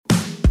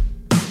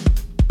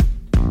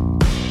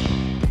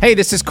Hey,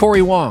 this is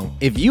Corey Wong.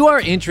 If you are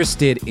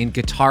interested in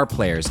guitar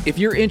players, if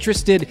you're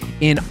interested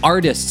in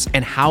artists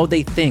and how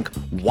they think,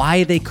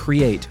 why they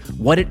create,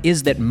 what it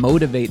is that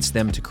motivates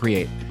them to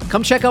create,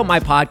 come check out my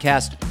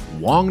podcast,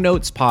 Wong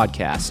Notes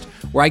Podcast,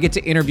 where I get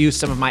to interview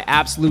some of my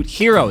absolute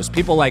heroes,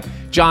 people like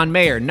John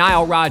Mayer,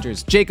 Nile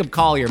Rodgers, Jacob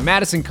Collier,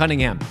 Madison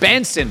Cunningham,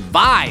 Benson,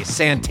 Vi,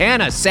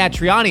 Santana,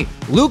 Satriani,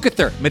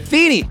 Lukather,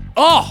 Matheny.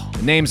 Oh,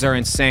 the names are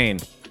insane.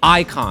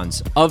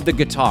 Icons of the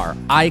guitar,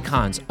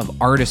 icons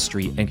of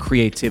artistry and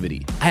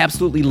creativity. I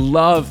absolutely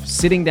love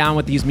sitting down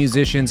with these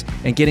musicians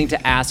and getting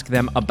to ask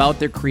them about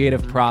their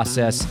creative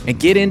process and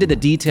get into the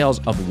details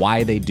of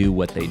why they do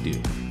what they do.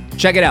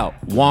 Check it out,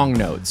 Wong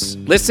Notes.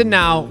 Listen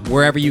now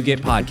wherever you get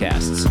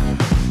podcasts.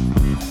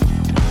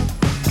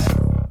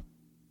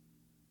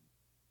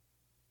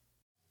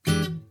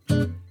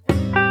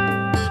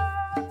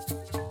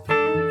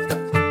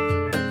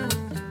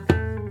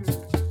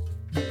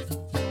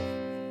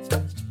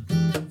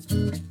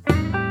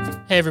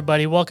 Hey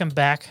everybody, welcome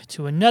back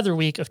to another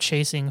week of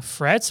Chasing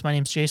Frets. My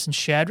name's Jason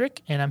Shadrick,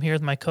 and I'm here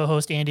with my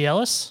co-host Andy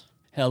Ellis.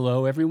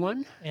 Hello,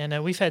 everyone.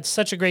 And we've had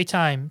such a great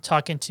time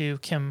talking to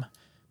Kim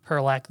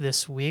Perlak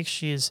this week.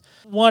 She's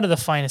one of the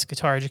finest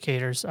guitar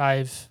educators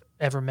I've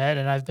ever met,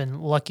 and I've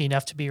been lucky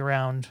enough to be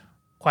around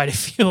quite a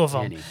few of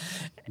them.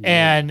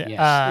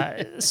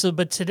 Yes.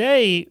 But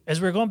today,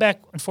 as we're going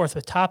back and forth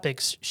with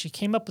topics, she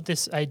came up with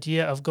this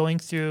idea of going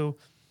through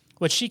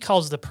what she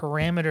calls the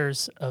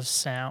parameters of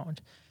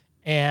sound.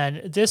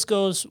 And this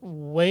goes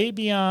way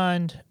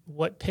beyond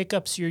what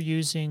pickups you're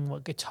using,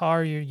 what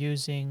guitar you're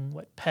using,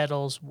 what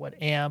pedals, what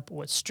amp,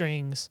 what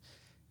strings.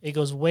 It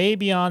goes way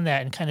beyond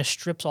that and kind of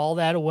strips all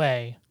that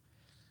away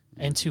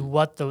into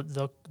what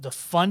the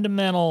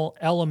fundamental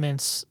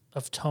elements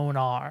of tone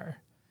are.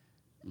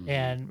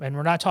 Mm-hmm. And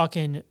we're not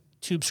talking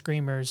tube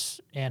screamers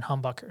and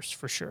humbuckers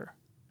for sure.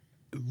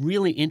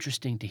 Really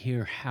interesting to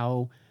hear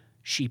how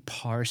she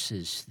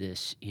parses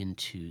this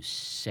into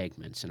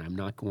segments, and I'm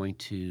not going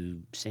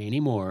to say any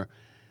more,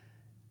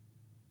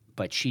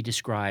 but she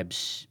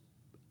describes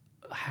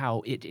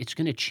how it's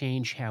going to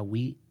change how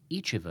we,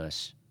 each of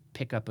us,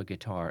 pick up a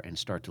guitar and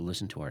start to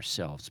listen to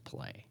ourselves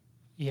play.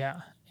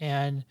 Yeah,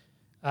 and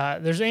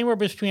there's anywhere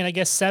between, I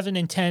guess, 7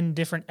 and 10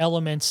 different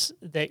elements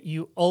that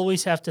you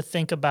always have to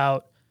think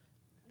about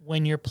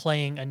when you're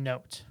playing a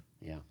note.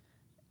 Yeah.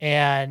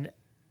 And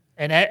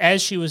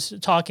as she was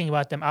talking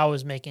about them, I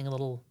was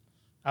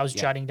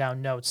jotting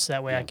down notes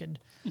that way I can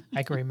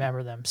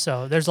remember them.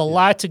 So there's a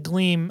lot to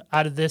glean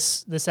out of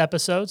this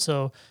episode.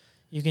 So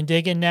you can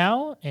dig in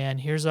now.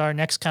 And here's our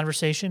next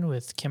conversation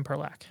with Kim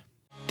Perlak.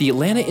 The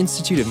Atlanta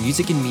Institute of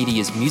Music and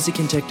Media's Music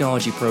and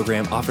Technology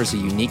program offers a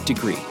unique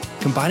degree,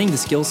 combining the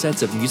skill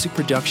sets of music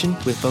production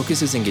with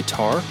focuses in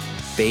guitar,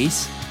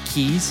 bass,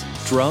 keys,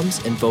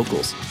 drums, and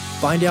vocals.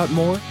 Find out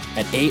more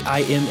at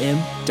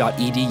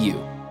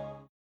aimm.edu.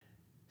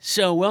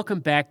 So welcome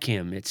back,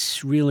 Kim.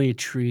 It's really a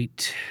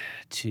treat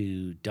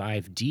to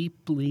dive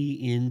deeply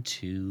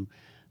into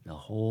the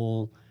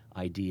whole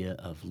idea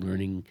of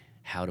learning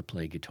how to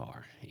play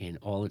guitar in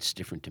all its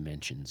different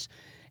dimensions.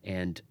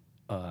 And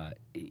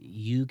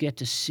you get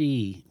to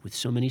see with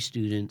so many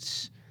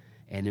students,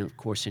 and of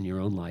course in your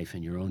own life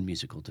and your own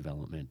musical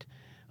development,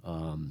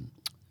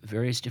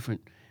 various different,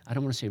 I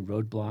don't want to say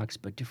roadblocks,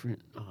 but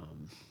different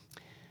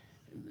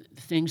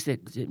things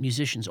that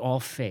musicians all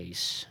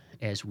face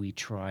as we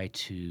try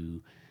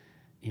to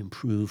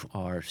improve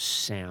our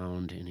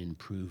sound and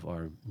improve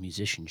our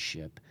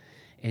musicianship.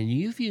 And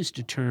you've used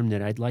a term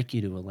that I'd like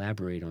you to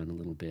elaborate on a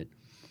little bit.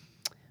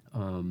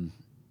 I'm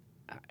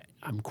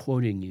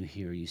quoting you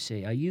here. You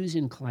say,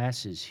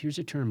 here's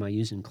a term I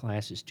use in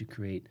classes to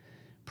create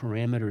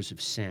parameters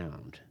of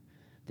sound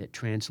that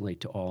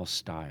translate to all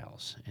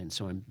styles. And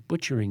so I'm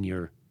butchering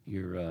your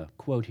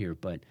quote here,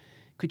 but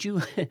could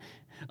you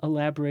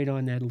elaborate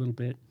on that a little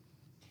bit?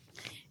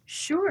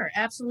 Sure,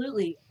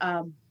 absolutely.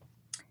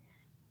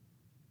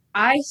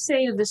 I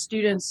say to the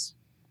students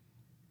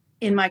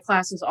in my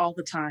classes all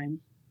the time,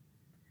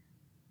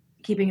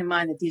 keeping in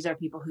mind that these are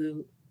people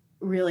who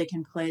really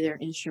can play their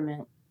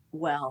instrument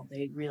well.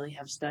 They really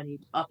have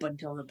studied up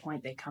until the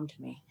point they come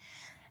to me.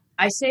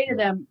 I say to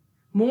them,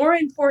 more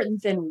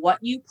important than what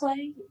you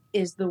play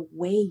is the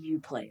way you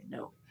play a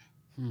note.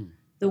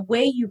 The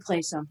way you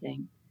play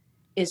something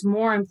is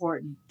more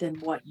important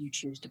than what you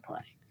choose to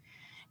play.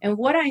 And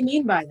what I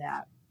mean by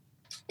that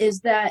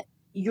is that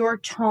your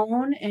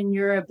tone and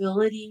your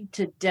ability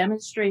to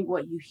demonstrate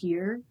what you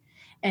hear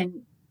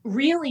and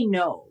really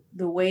know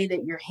the way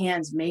that your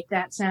hands make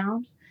that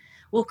sound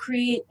will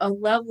create a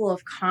level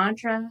of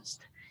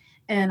contrast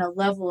and a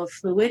level of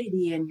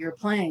fluidity in your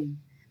playing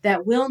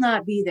that will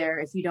not be there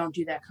if you don't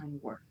do that kind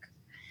of work.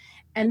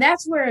 And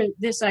that's where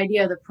this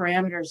idea of the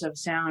parameters of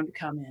sound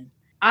come in.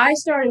 I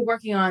started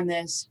working on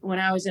this when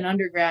I was an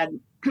undergrad.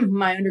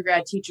 My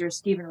undergrad teacher,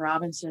 Stephen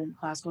Robinson,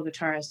 classical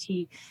guitarist,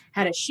 he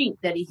had a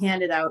sheet that he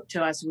handed out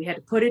to us. We had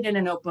to put it in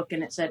a notebook,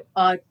 and it said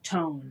a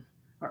tone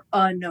or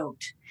a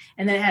note.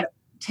 And then it had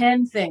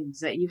 10 things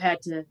that you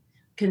had to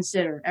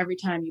consider every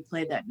time you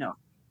played that note.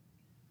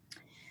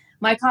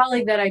 My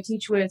colleague that I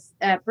teach with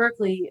at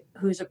Berkeley,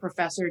 who's a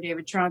professor,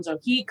 David Tronzo,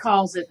 he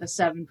calls it the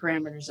 7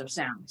 parameters of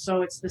sound.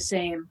 So it's the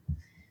same.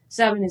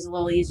 7 is a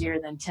little easier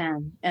than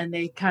 10, and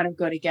they kind of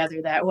go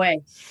together that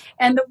way.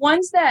 And the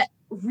ones that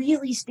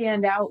really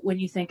stand out when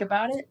you think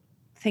about it,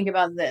 think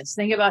about this.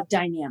 Think about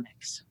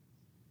dynamics.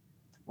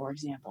 For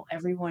example,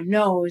 everyone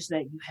knows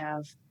that you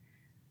have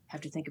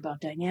to think about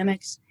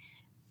dynamics.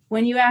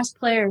 When you ask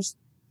players,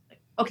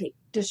 okay,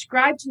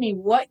 describe to me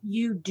what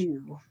you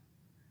do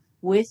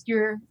with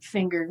your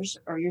fingers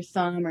or your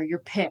thumb or your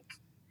pick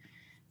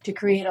to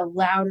create a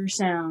louder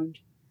sound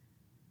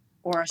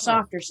or a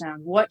softer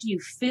sound. What do you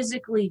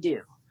physically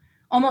do?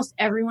 Almost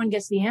everyone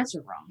gets the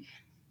answer wrong.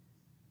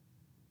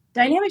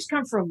 Dynamics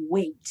come from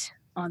weight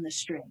on the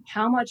string,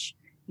 how much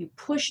you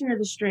push into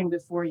the string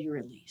before you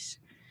release.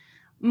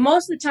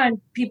 Most of the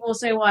time, people will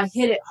say, well, I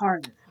hit it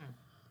harder.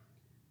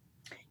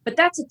 But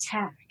that's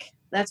attack.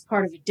 That's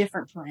part of a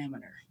different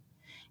parameter.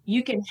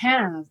 You can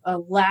have a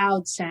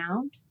loud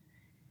sound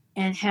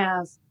and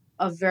have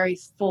a very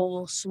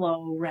full,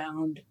 slow,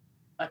 round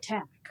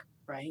attack,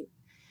 right?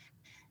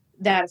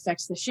 That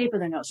affects the shape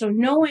of the note. So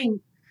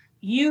knowing,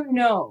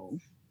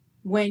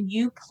 when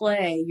you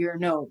play your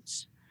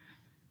notes,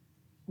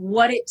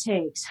 what it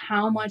takes,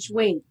 how much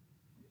weight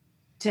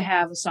to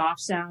have a soft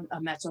sound, a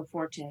mezzo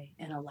forte,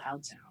 and a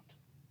loud sound.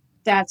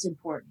 That's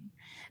important.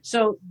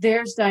 So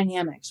there's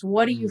dynamics.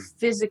 What do you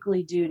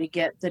physically do to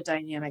get the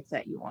dynamic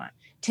that you want?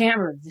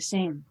 Timbre, the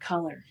same.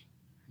 Color.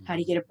 How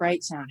do you get a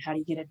bright sound? How do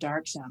you get a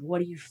dark sound? What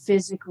do you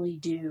physically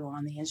do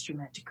on the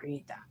instrument to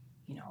create that?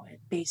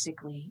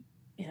 Basically,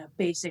 in a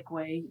basic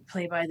way,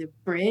 play by the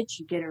bridge,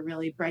 you get a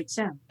really bright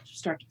sound.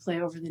 Start to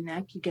play over the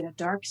neck, you get a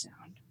dark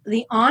sound.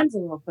 The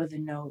envelope of the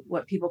note,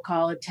 what people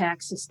call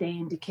attack,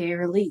 sustain, decay,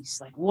 release.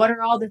 Like, what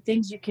are all the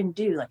things you can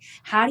do? Like,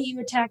 how do you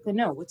attack the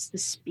note? What's the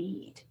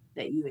speed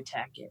that you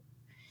attack it?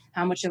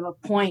 How much of a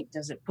point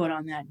does it put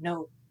on that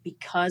note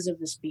because of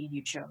the speed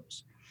you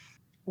chose?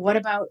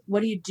 What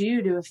do you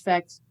do to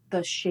affect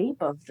the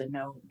shape of the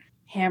note?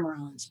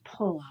 Hammer-ons,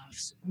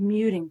 pull-offs,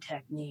 muting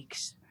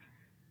techniques,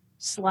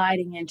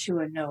 sliding into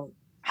a note.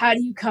 How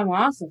do you come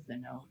off of the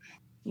note?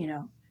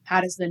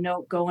 How does the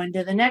note go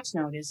into the next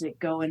note? Is it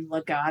go in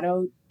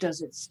legato?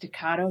 Does it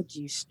staccato?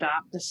 Do you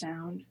stop the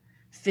sound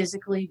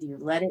physically? Do you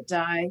let it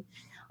die?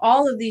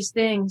 All of these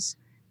things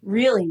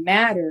really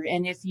matter.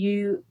 And if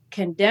you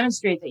can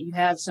demonstrate that you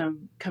have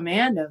some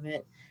command of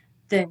it,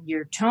 then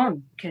your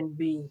tone can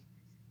be,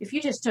 if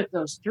you just took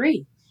those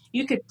 3,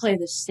 you could play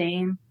the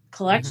same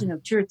collection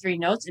of 2 or 3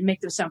 notes and make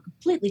them sound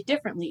completely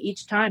differently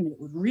each time, and it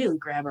would really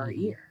grab our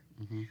ear.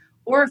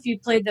 Or if you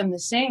played them the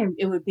same,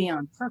 it would be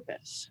on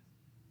purpose,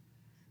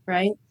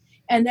 right?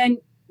 And then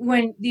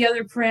when the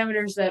other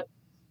parameters that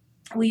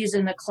we use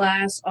in the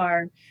class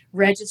are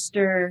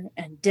register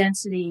and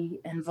density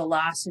and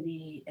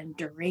velocity and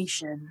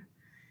duration.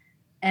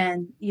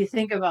 And you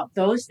think about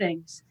those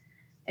things,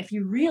 if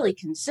you really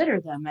consider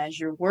them as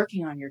you're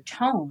working on your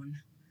tone,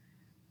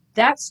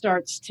 that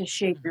starts to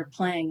shape your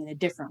playing in a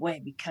different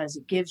way because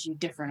it gives you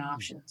different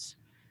options,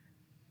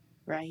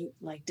 right?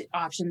 Like the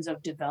options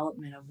of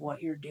development of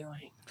what you're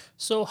doing.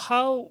 So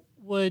how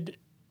would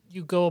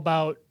you go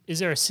about, is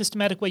there a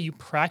systematic way you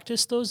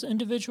practice those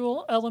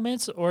individual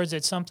elements, or is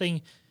it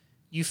something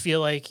you feel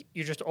like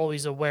you're just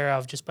always aware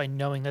of just by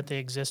knowing that they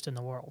exist in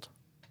the world?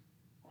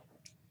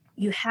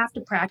 You have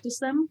to practice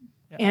them,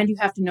 and you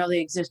have to know they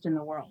exist in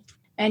the world.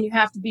 And you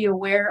have to be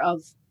aware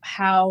of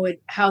how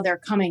they're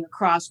coming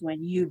across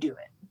when you do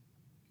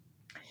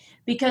it.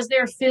 Because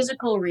they're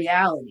physical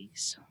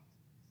realities,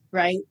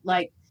 right?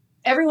 Like,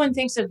 everyone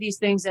thinks of these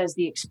things as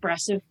the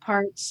expressive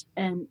parts.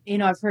 And,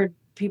 I've heard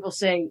people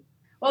say,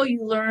 oh,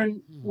 you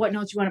learn what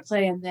notes you want to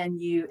play and then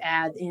you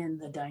add in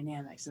the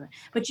dynamics.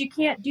 But you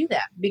can't do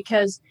that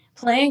because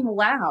playing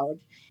loud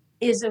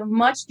is a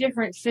much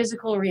different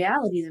physical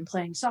reality than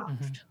playing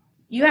soft.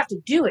 You have to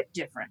do it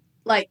different.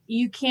 Like,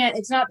 you can't,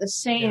 it's not the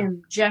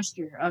same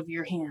gesture of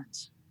your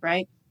hands,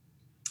 right?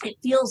 It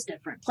feels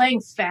different.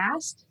 Playing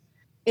fast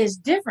is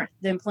different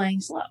than playing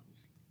slow.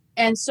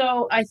 And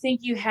so I think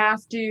you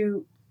have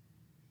to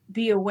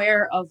be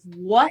aware of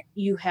what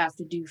you have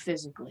to do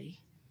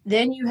physically.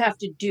 Then you have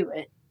to do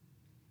it.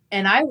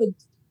 And I always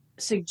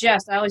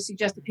suggest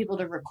to people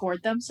to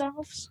record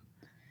themselves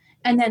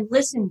and then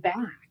listen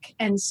back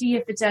and see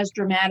if it's as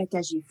dramatic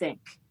as you think.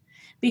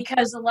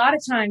 Because a lot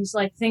of times,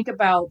 like, think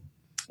about,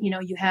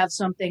 you have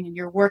something and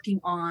you're working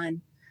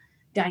on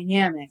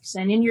dynamics,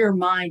 and in your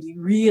mind,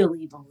 you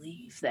really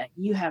believe that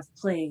you have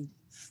played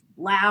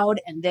loud,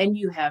 and then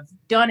you have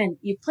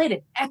you've played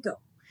an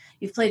echo.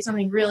 You've played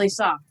something really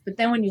soft. But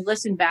then when you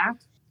listen back,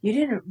 you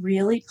didn't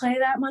really play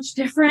that much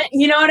different.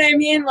 You know what I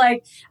mean?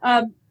 Like,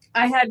 I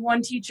had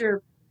one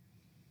teacher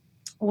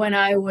when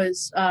I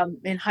was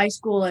in high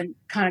school and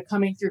kind of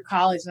coming through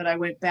college that I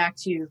went back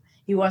to.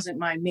 He wasn't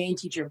my main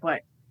teacher,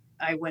 but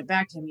I went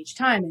back to him each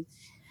time. And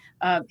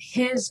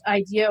his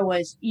idea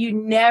was you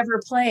never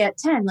play at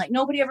 10. Like,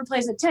 nobody ever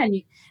plays at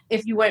 10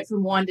 if you went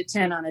from 1 to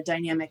 10 on a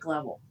dynamic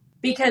level.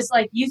 because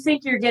like you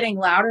think you're getting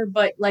louder,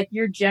 but like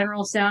your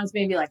general sounds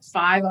maybe like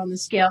 5 on the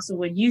scale. So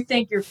when you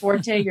think you're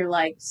forte, you're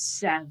like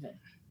 7.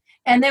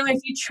 And then if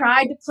you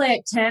tried to play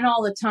at 10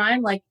 all the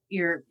time, like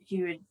you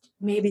would,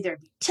 maybe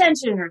there'd be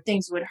tension or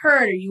things would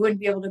hurt or you wouldn't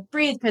be able to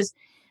breathe, because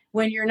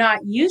when you're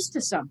not used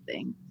to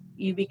something,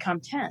 you become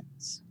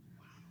tense.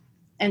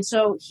 And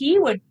so he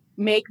would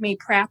make me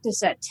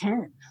practice at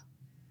 10.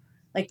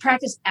 Like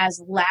practice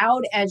as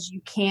loud as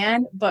you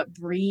can, but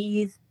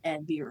breathe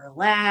and be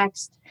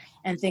relaxed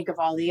and think of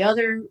all the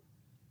other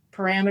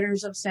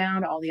parameters of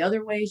sound, all the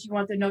other ways you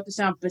want the note to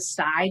sound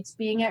besides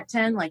being at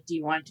 10. Like, do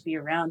you want it to be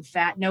a round,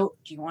 fat note?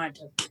 Do you want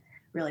it to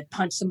really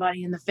punch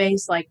somebody in the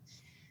face? Like,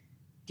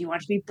 do you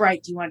want it to be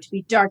bright? Do you want it to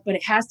be dark? But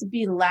it has to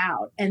be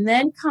loud. And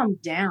then come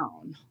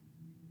down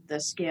the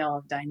scale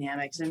of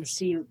dynamics and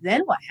see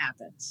then what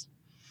happens.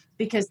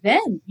 Because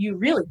then you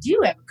really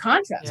do have a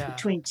contrast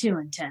between 2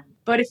 and 10.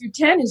 But if your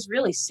 10 is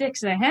really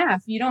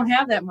 6.5, you don't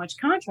have that much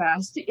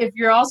contrast if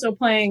you're also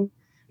playing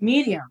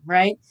medium,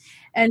 right?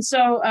 And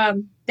so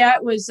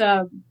that was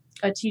a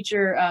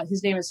teacher.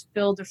 His name is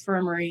Phil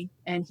DeFermery,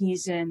 and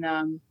he's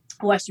in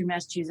Western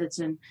Massachusetts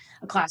and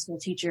a classical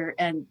teacher.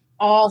 And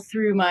all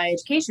through my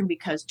education,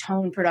 because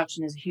tone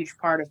production is a huge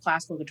part of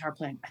classical guitar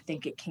playing, I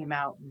think it came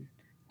out in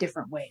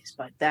different ways,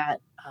 but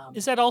that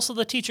is that also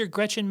the teacher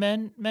Gretchen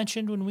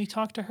mentioned when we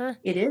talked to her?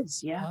 It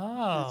is, yeah.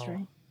 Oh, that's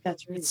right.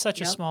 That's right. It's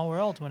such a small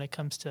world when it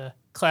comes to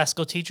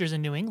classical teachers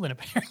in New England,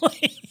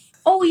 apparently.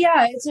 Oh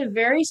yeah, it's a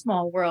very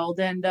small world,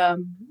 and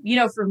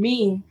for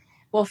me,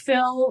 well,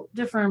 Phil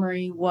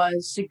DeFermery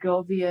was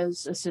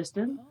Segovia's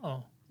assistant,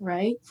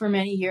 right, for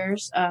many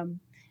years,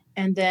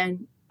 and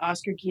then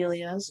Oscar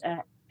Gilias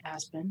at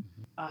Aspen.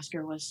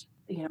 Oscar was,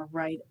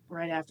 right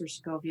after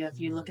Segovia, if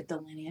you look at the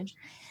lineage.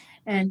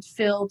 And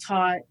Phil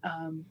taught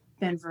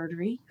Ben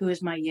Verdery, who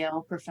is my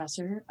Yale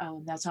professor.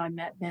 That's how I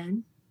met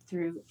Ben,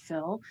 through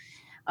Phil.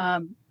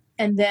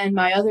 And then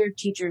my other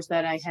teachers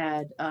that I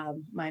had,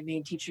 my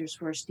main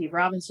teachers were Steve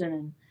Robinson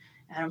and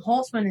Adam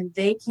Holtzman, and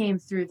they came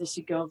through the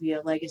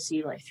Segovia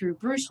legacy, like through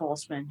Bruce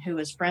Holtzman, who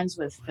was friends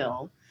with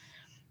Phil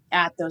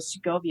at those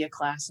Segovia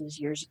classes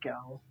years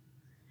ago.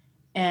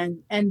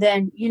 And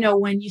then,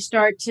 when you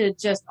start to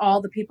just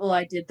all the people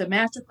I did the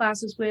master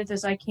classes with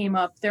as I came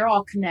up, they're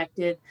all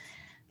connected.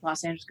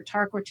 Los Angeles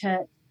Guitar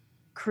Quartet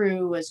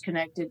crew was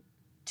connected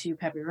to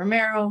Pepe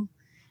Romero,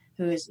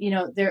 who is,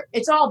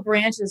 it's all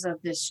branches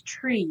of this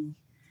tree.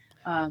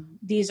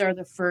 These are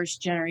the first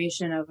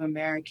generation of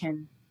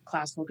American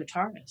classical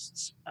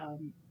guitarists,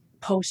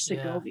 post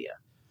Segovia.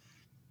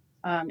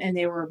 And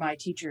they were my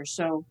teachers.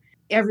 So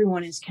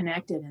everyone is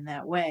connected in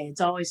that way.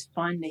 It's always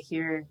fun to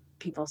hear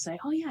people say,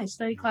 oh yeah, I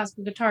studied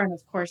classical guitar. And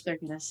of course they're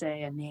going to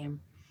say a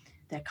name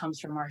that comes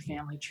from our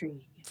family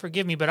tree.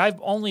 Forgive me, but I've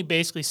only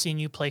basically seen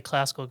you play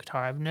classical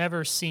guitar. I've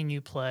never seen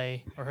you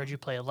play or heard you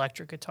play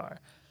electric guitar.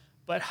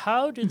 But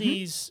how do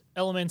these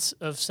elements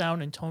of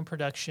sound and tone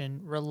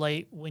production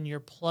relate when you're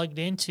plugged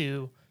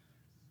into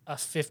a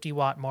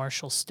 50-watt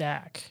Marshall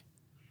stack?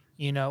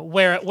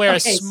 Where a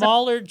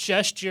smaller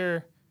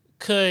gesture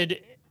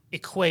could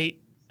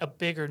equate a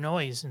bigger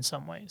noise in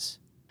some ways.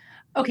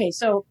 Okay,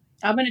 so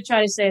I'm going to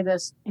try to say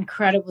this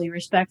incredibly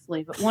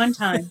respectfully, but one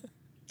time,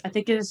 I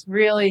think it is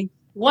really...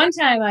 One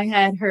time I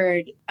had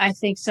heard, I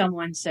think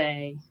someone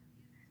say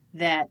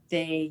that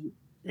they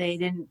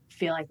didn't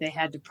feel like they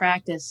had to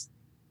practice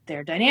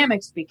their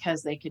dynamics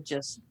because they could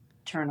just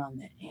turn on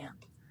the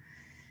amp.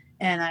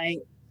 And I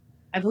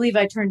believe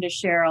I turned to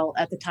Cheryl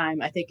at the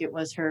time. I think it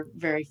was her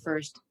very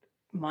first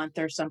month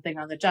or something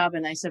on the job.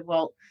 And I said,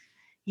 well,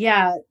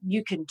 yeah,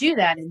 you can do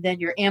that. And then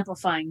you're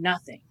amplifying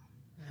nothing,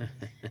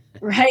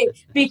 right?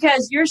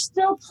 Because you're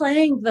still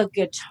playing the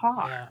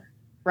guitar. Yeah.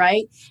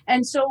 Right.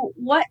 And so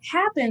what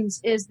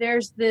happens is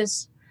there's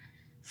this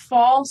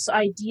false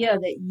idea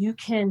that you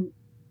can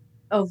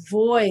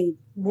avoid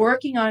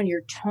working on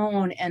your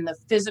tone and the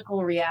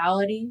physical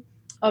reality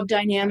of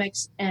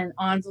dynamics and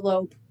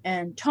envelope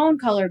and tone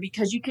color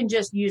because you can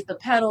just use the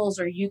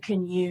pedals or you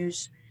can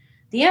use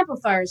the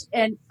amplifiers.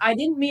 And I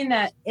didn't mean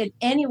that in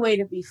any way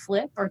to be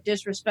flip or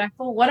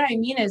disrespectful. What I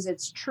mean is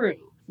it's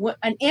true.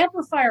 An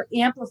amplifier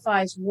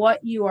amplifies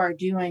what you are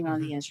doing on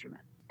the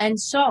instrument. And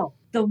so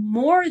the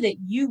more that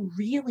you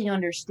really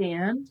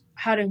understand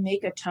how to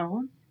make a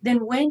tone,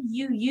 then when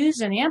you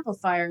use an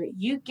amplifier,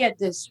 you get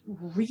this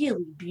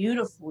really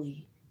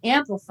beautifully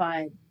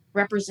amplified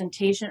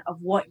representation of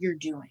what you're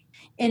doing.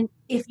 And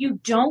if you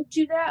don't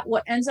do that,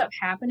 what ends up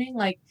happening,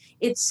 like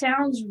it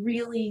sounds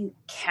really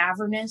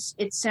cavernous.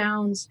 It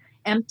sounds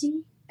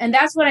empty. And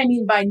that's what I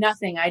mean by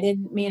nothing. I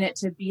didn't mean it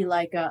to be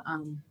like a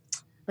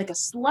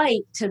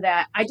slight to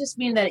that. I just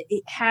mean that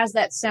it has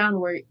that sound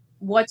where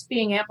what's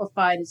being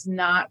amplified is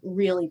not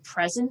really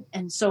present,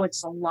 and so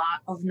it's a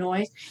lot of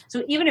noise.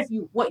 So even if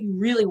what you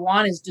really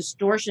want is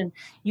distortion,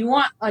 you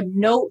want a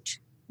note,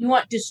 you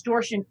want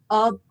distortion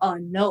of a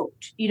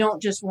note. You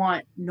don't just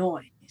want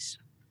noise.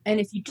 And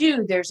if you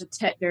do, there's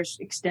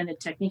extended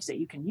techniques that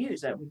you can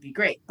use that would be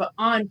great. But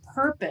on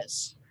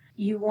purpose,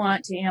 you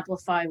want to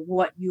amplify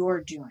what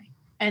you're doing.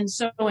 And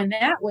so in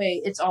that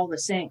way, it's all the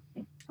same.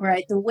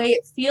 right? The way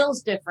it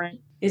feels different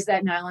is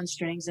that nylon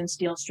strings and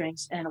steel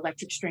strings and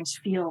electric strings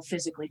feel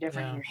physically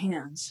different in your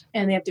hands,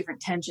 and they have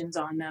different tensions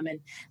on them. And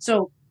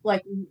so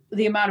like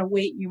the amount of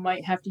weight you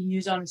might have to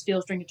use on a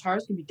steel string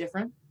guitars can be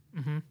different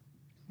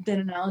than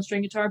a nylon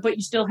string guitar, but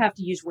you still have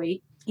to use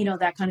weight,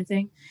 that kind of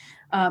thing.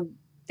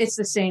 It's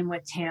the same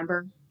with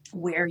timbre,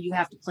 where you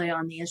have to play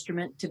on the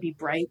instrument to be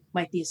bright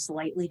might be a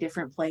slightly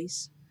different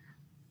place,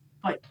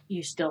 but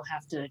you still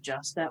have to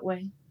adjust that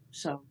way.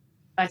 So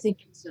I think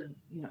it's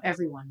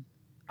everyone.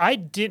 I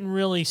didn't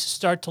really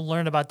start to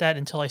learn about that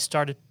until I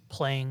started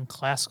playing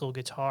classical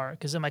guitar,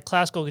 because in my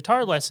classical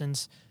guitar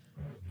lessons,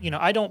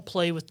 I don't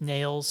play with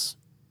nails.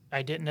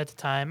 I didn't at the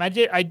time.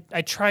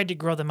 I tried to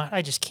grow them out.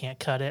 I just can't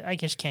cut it. I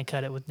just can't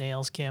cut it with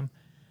nails, Kim.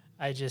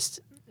 It's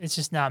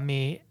just not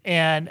me.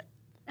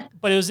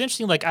 But it was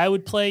interesting. Like, I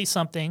would play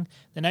something,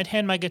 then I'd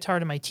hand my guitar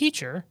to my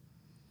teacher.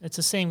 It's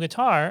the same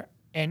guitar,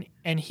 and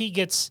he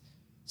gets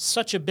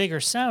such a bigger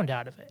sound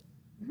out of it,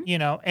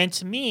 And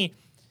to me,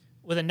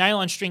 with a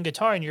nylon string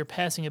guitar and you're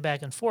passing it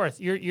back and forth,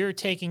 you're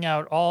taking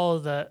out all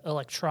of the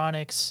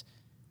electronics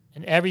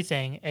and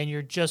everything, and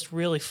you're just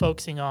really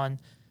focusing on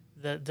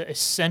the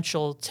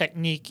essential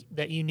technique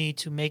that you need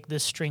to make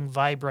this string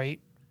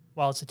vibrate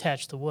while it's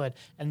attached to wood.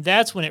 And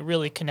that's when it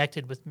really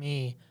connected with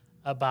me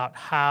about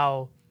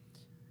how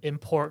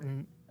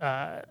important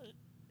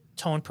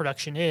tone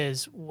production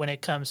is when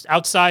it comes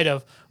outside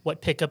of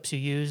what pickups you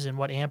use and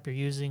what amp you're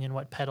using and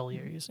what pedal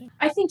you're using.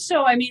 I think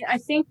so. I mean, I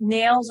think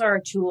nails are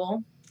a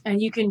tool, and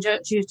you can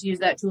choose to use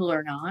that tool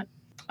or not,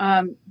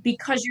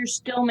 because you're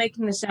still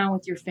making the sound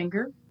with your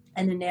finger,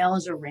 and the nail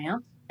is a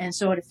ramp. And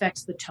so it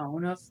affects the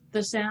tone of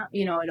the sound.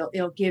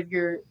 It'll give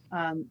your,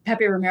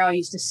 Pepe Romero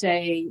used to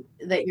say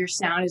that your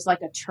sound is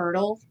like a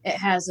turtle. It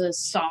has a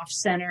soft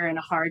center and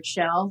a hard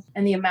shell.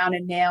 And the amount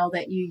of nail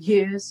that you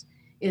use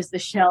is the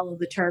shell of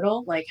the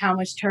turtle, like how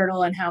much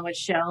turtle and how much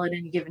shell at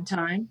any given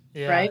time,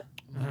 right?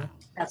 Mm-hmm.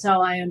 That's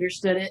how I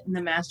understood it in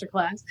the master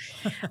class.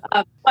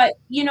 But,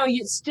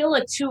 it's still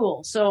a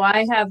tool. So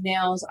I have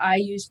nails. I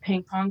use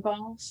ping pong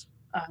balls.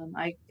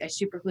 I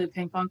super glue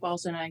ping pong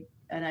balls, and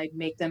I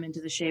make them into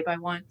the shape I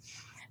want.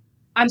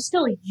 I'm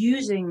still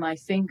using my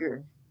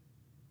finger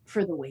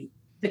for the weight.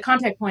 The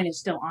contact point is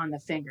still on the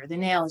finger. The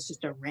nail is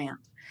just a ramp.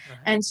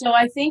 Uh-huh. And so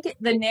I think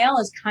the nail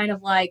is kind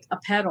of like a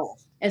pedal.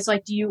 It's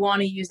like, do you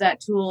want to use that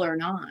tool or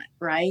not,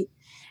 right?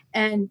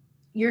 And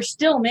you're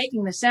still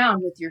making the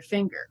sound with your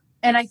finger.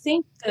 And I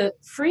think the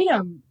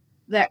freedom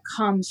that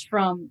comes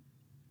from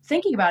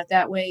thinking about it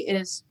that way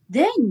is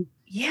then,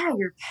 yeah,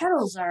 your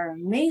pedals are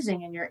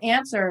amazing and your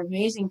amps are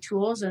amazing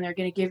tools, and they're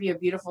going to give you a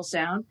beautiful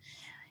sound.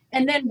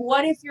 And then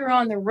what if you're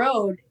on the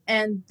road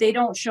and they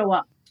don't show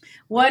up?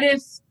 What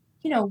if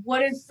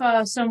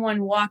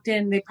someone walked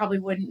in? They probably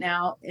wouldn't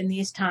now in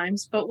these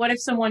times, but what if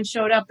someone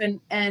showed up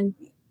and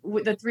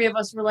the three of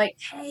us were like,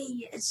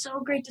 hey, it's so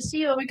great to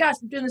see you. Oh my gosh,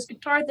 we're doing this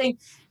guitar thing.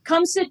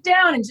 Come sit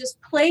down and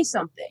just play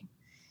something.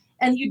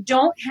 And you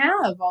don't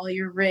have all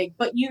your rig,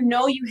 but you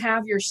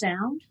have your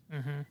sound,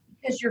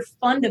 because your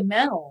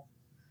fundamental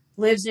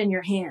lives in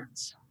your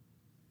hands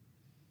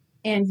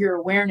and your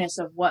awareness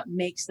of what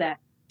makes that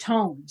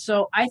tone.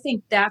 So I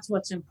think that's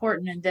what's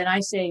important. And then I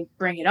say,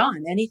 bring it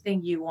on.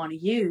 Anything you want to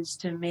use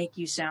to make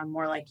you sound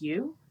more like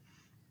you,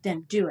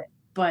 then do it.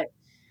 But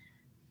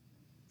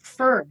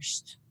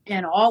first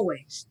and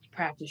always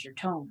practice your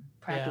tone.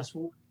 Practice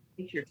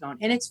your tone.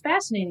 And it's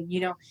fascinating,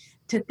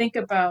 to think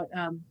about.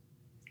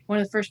 One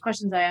of the first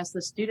questions I asked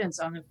the students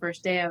on the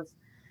first day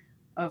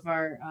of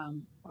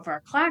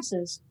our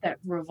classes that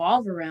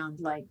revolve around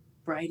like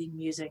writing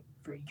music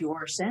for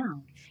your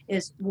sound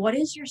is, what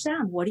is your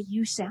sound? What do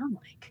you sound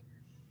like?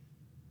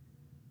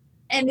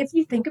 And if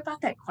you think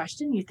about that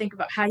question, you think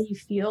about how do you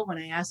feel when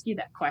I ask you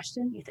that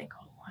question, you think,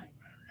 oh, I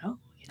don't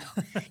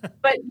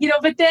know,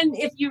 but then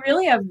if you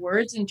really have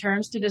words and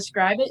terms to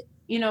describe it,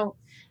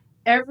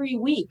 every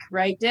week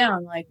write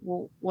down like,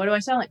 well, what do I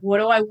sound like? What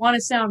do I want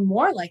to sound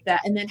more like that?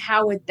 And then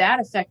how would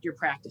that affect your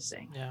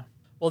practicing? Yeah.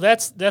 Well,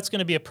 that's going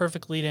to be a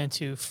perfect lead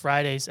into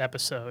Friday's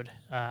episode,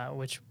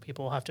 which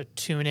people will have to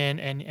tune in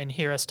and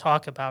hear us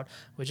talk about,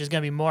 which is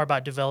going to be more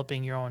about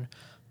developing your own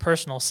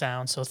personal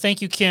sound. So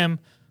thank you, Kim,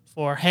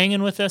 for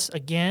hanging with us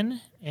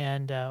again,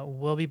 and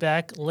we'll be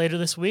back later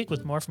this week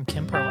with more from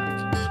Kim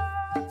Perlak.